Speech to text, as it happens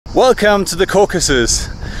Welcome to the Caucasus.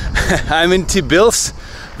 I'm in Tbilisi,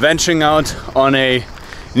 venturing out on a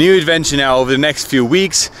new adventure now over the next few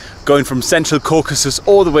weeks, going from Central Caucasus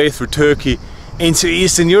all the way through Turkey into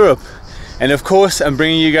Eastern Europe. And of course I'm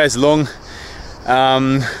bringing you guys along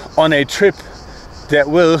on a trip that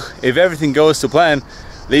will, if everything goes to plan,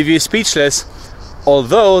 leave you speechless.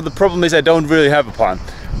 Although the problem is I don't really have a plan.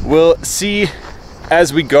 We'll see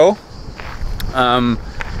as we go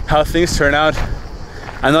how things turn out.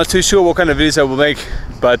 I'm not too sure what kind of videos I will make,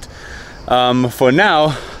 but for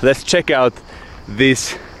now, let's check out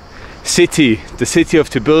this city, the city of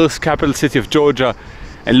Tbilisi, capital city of Georgia,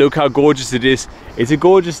 and look how gorgeous it is. It's a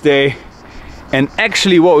gorgeous day, and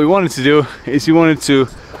actually what we wanted to do is we wanted to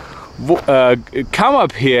come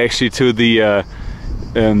up here actually to the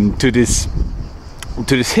to this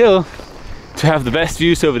hill to have the best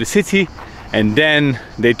views over the city, and then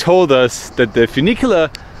they told us that the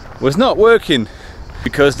funicular was not working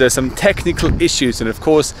because there's some technical issues, and of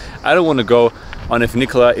course I don't want to go on a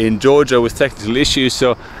funicular in Georgia with technical issues,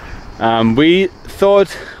 so we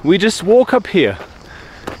thought we just walk up here,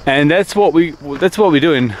 and that's what we're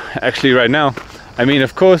doing actually right now. I mean,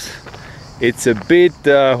 of course it's a bit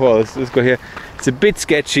well, let's go here. It's a bit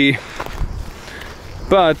sketchy,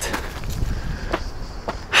 but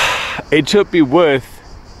it should be worth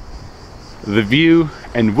the view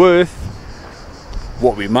and worth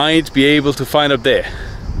what we might be able to find up there.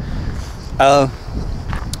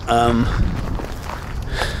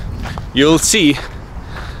 You'll see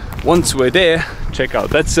once we're there. Check out,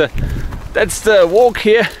 that's the walk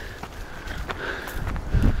here.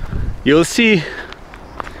 You'll see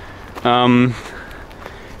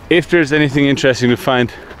if there's anything interesting to find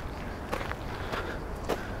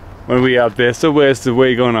when we're up there. So where's the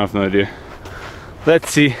way going? I have no idea. Let's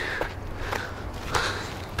see.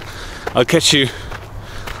 I'll catch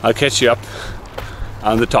you up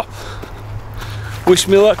on the top. Wish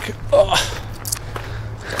me luck. Oh.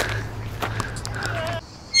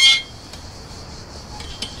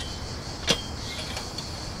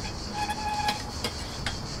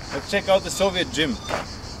 Let's check out the Soviet gym.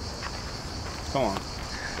 Come on.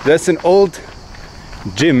 There's an old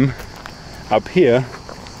gym up here,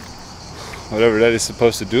 whatever that is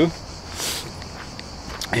supposed to do.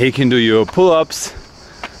 Here you can do your pull-ups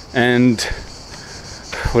and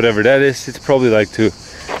whatever that is. It's probably like to,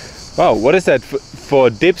 wow, what is that, for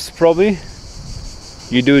dips? Probably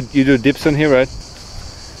you do dips on here, right?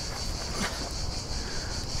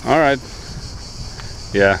 All right,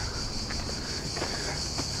 yeah.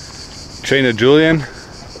 Trainer Julian,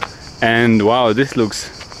 and wow, this looks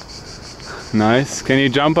nice. Can you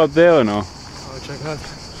jump up there or no? I'll check out.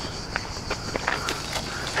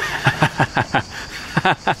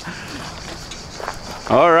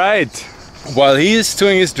 All right. While he is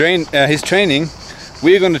doing his training,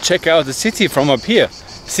 we're going to check out the city from up here.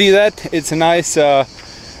 See that? It's a nice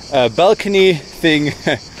balcony thing,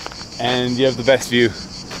 and you have the best view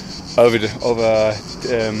over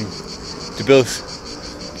Tbilisi.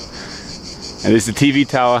 And there's the TV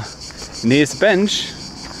tower, and here's a bench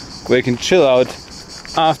where you can chill out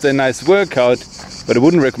after a nice workout. But I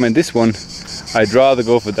wouldn't recommend this one. I'd rather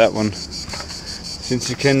go for that one, since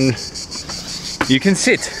you can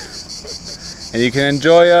sit and you can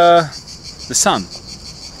enjoy the sun.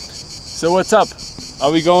 So what's up? Are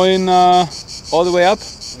we going all the way up?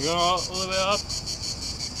 We're going all the way up.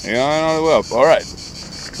 We're going all the way up. All right,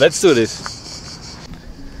 let's do this.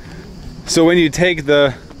 So when you take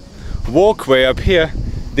the walkway up here,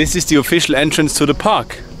 this is the official entrance to the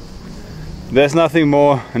park. There's nothing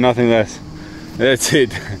more and nothing less. That's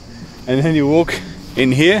it. And then you walk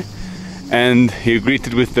in here and you're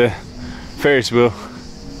greeted with the Ferris wheel.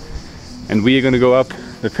 And we are going to go up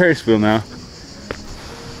the Ferris wheel now,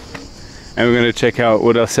 and we're going to check out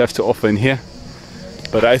what else have to offer in here.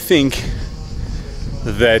 But I think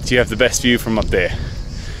that you have the best view from up there.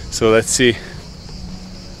 So let's see.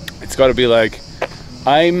 It's got to be like,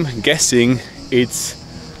 I'm guessing it's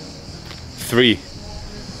 3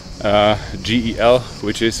 GEL,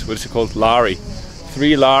 which is, what is it called? Lari.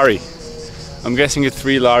 3 Lari. I'm guessing it's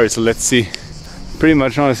 3 Lari, so let's see. Pretty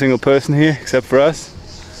much not a single person here except for us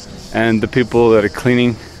and the people that are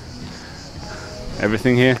cleaning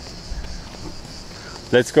everything here.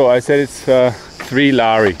 Let's go. I said it's 3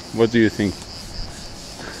 Lari. What do you think?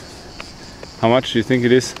 How much do you think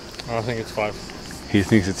it is? I think it's 5. He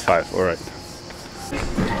thinks it's 5. All right.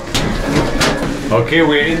 Okay,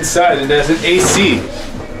 we're inside, and there's an AC.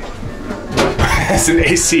 There's an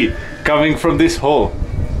AC coming from this hole.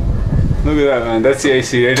 Look at that, man. That's the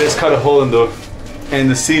AC. They just cut a hole in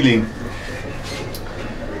the ceiling.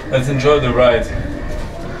 Let's enjoy the ride.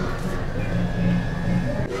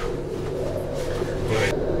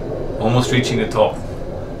 Almost reaching the top.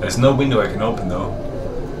 There's no window I can open though,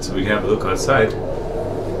 so we can have a look outside.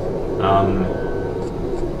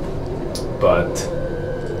 But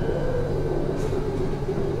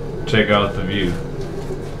check out the view.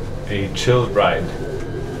 A chill ride.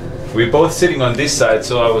 We're both sitting on this side,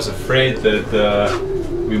 so I was afraid that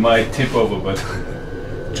we might tip over, but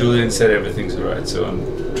Julian said everything's alright, so I'm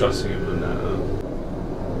trusting him on that.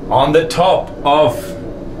 On the top of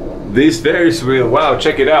this Ferris wheel, wow,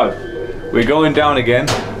 check it out. We're going down again,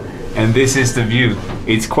 and this is the view.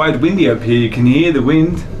 It's quite windy up here, you can hear the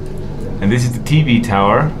wind. And this is the TV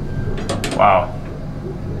tower. Wow.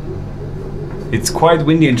 It's quite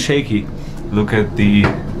windy and shaky. Look at the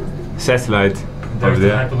satellite over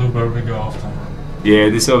there. There's the Hyperloop where we go after. Yeah,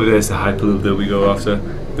 this over there is the Hyperloop that we go after.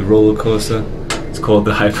 The roller coaster. It's called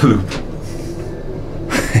the Hyperloop.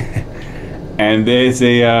 And there's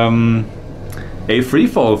a free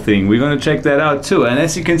fall thing. We're gonna check that out too. And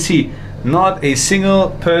as you can see, not a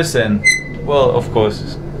single person. Well, of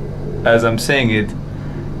course, as I'm saying it,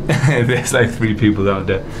 there's like 3 people out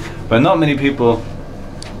there, but not many people.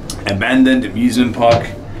 Abandoned amusement park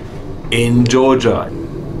in Georgia.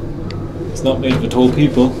 It's not made for tall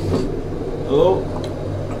people. Oh,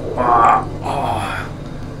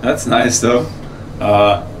 that's nice though.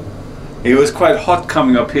 It was quite hot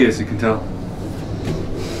coming up here, as you can tell.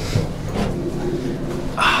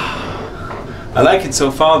 I like it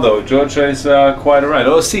so far though. Georgia is quite alright.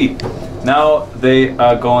 Oh, see, now they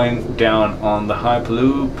are going down on the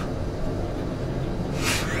Hyperloop.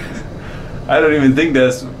 I don't even think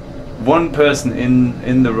there's one person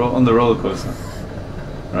on the roller coaster.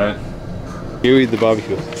 Right. Here we eat the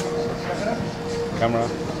barbecue. Camera.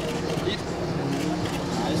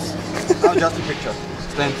 Nice. Oh, just a picture.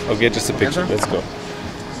 Stand. Okay, just a picture. Let's go.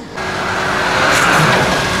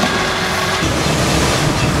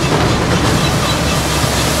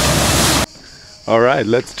 All right,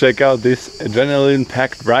 let's check out this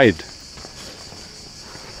adrenaline-packed ride.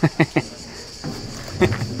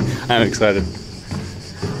 I'm excited.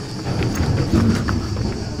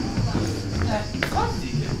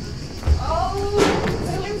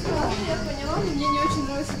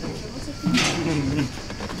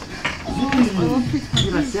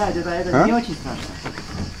 Это не очень страшно.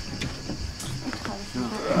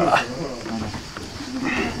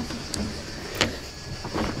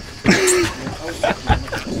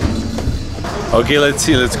 Okay, let's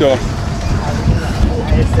see, let's go.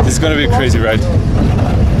 This is gonna be a crazy ride.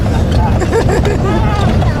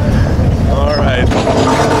 Alright.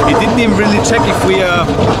 He didn't even really check if we are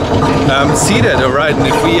seated, alright, and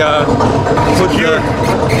if we put the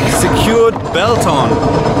secured belt on.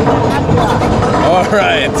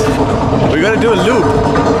 Alright. We're gonna do a loop.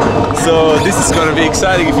 So this is gonna be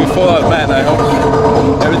exciting if we fall out, man. I hope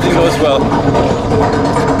everything goes well.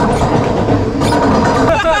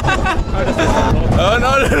 Oh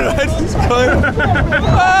no, it's going.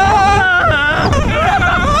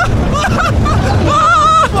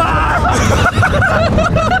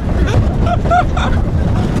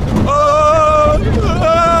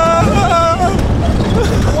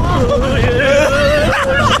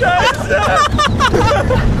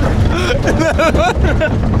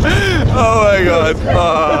 Oh my god.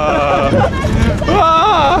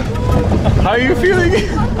 How are you feeling?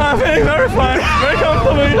 I'm feeling very fine, very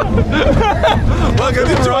comfortable. Welcome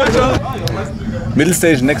to Georgia. Middle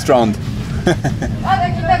stage, next round.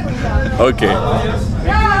 Okay.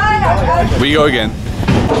 We go again.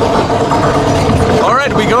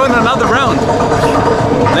 Alright, we go in another round.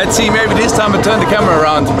 Let's see, maybe this time I turn the camera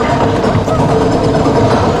around.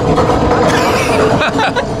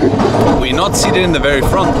 We're not seated in the very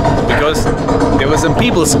front because there were some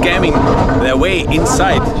people scamming their way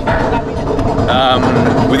inside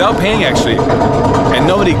without paying actually, and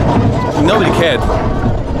nobody cared.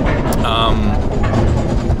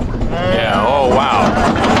 Yeah. Oh wow.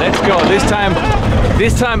 Let's go.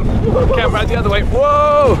 This time, camera the other way.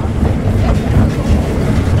 Whoa.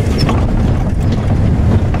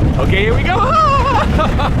 Okay, here we go. Oh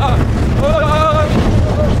my god!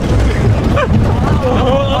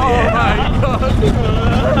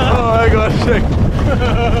 Oh my god, shit!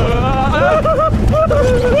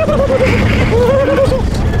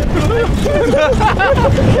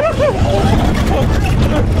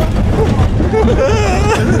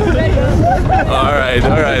 Alright.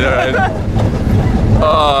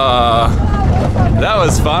 That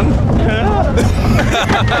was fun.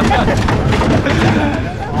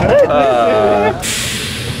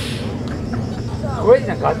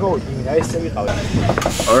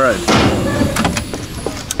 Alright.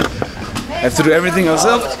 Have to do everything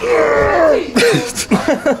ourselves.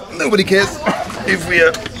 Nobody cares if we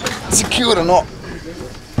are secure or not.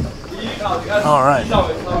 All right.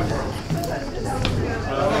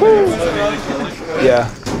 Yeah.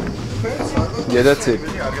 Yeah, that's it.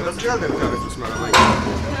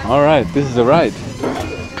 All right, this is the ride.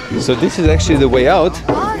 So this is actually the way out.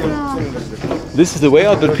 This is the way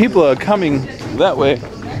out, but people are coming that way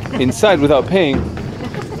inside without paying,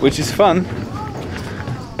 which is fun.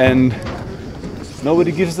 And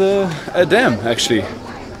nobody gives a damn, actually.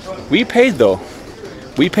 We paid though.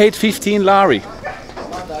 We paid 15 lari.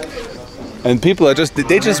 And people are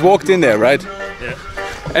they just walked in there, right? Yeah.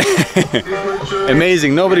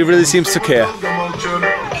 Amazing, nobody really seems to care.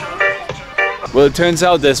 Well, it turns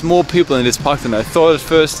out there's more people in this park than I thought at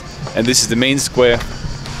first, and this is the main square.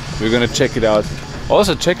 We're gonna check it out.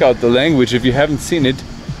 Also check out the language if you haven't seen it.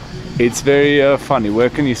 It's very funny. Where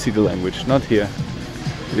can you see the language? Not here.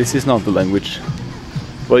 This is not the language.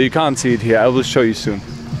 Well, you can't see it here. I will show you soon.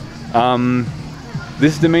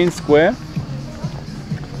 This is the main square.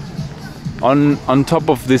 On top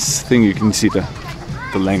of this thing you can see the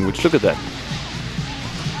language. Look at that.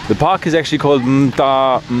 The park is actually called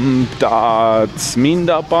Amusement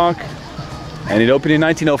Park, and it opened in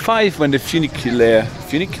 1905 when the funicular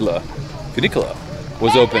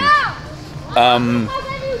was opened.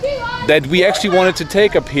 That we actually wanted to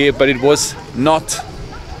take up here, but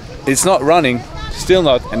it's not running, still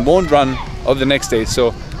not, and won't run over the next day.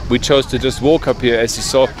 So we chose to just walk up here, as you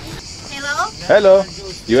saw. Hello. Hello.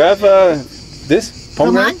 You have this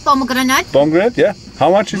pomegranate? Pomegranate. Pomegranate, yeah. How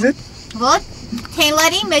much is it? What? 10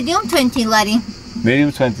 lari, medium 20 lari.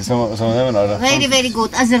 Medium 20. Some of them are. Very, very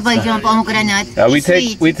good. Azerbaijan pomegranate.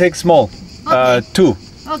 We take small. Okay. 2.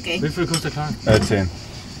 Okay. Wie viel kostet klein? 10.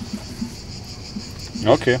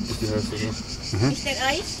 Okay. Is there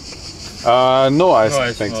ice? No ice, No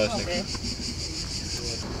ice, thanks. no ice. Okay.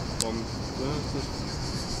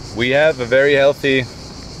 We have a very healthy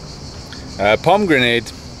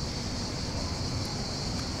pomegranate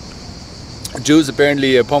juice.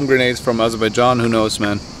 Apparently pomegranates from Azerbaijan, who knows,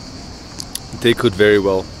 man. They could very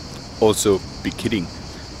well also be kidding,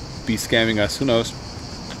 be scamming us, who knows.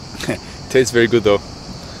 Tastes very good though.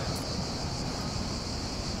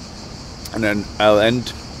 And then I'll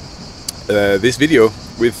end this video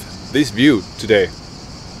with this view today.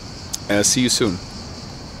 See you soon.